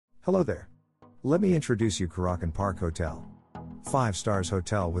Hello there. Let me introduce you Karacan Park Hotel. 5 stars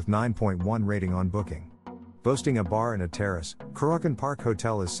hotel with 9.1 rating on Booking. Boasting a bar and a terrace, Karacan Park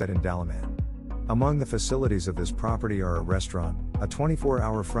Hotel is set in Dalaman. Among the facilities of this property are a restaurant, a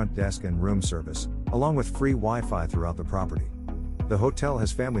 24-hour front desk and room service, along with free Wi-Fi throughout the property. The hotel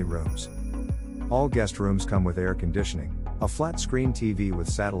has family rooms. All guest rooms come with air conditioning, a flat-screen TV with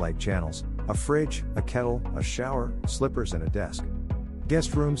satellite channels, a fridge, a kettle, a shower, slippers and a desk.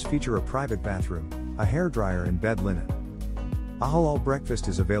 Guest rooms feature a private bathroom, a hairdryer and bed linen. A halal breakfast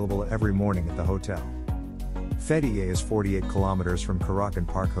is available every morning at the hotel. Fethiye is 48 kilometers from Karacan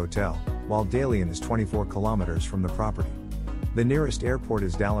Park Hotel, while Dalaman is 24 kilometers from the property. The nearest airport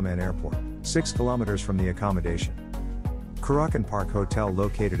is Dalaman Airport, 6 kilometers from the accommodation. Karacan Park Hotel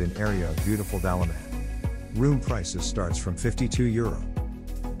located in area of beautiful Dalaman. Room prices starts from €52.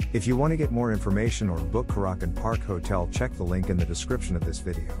 If you want to get more information or book Karacan Park Hotel, check the link in the description of this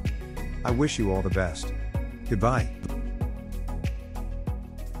video. I wish you all the best. Goodbye.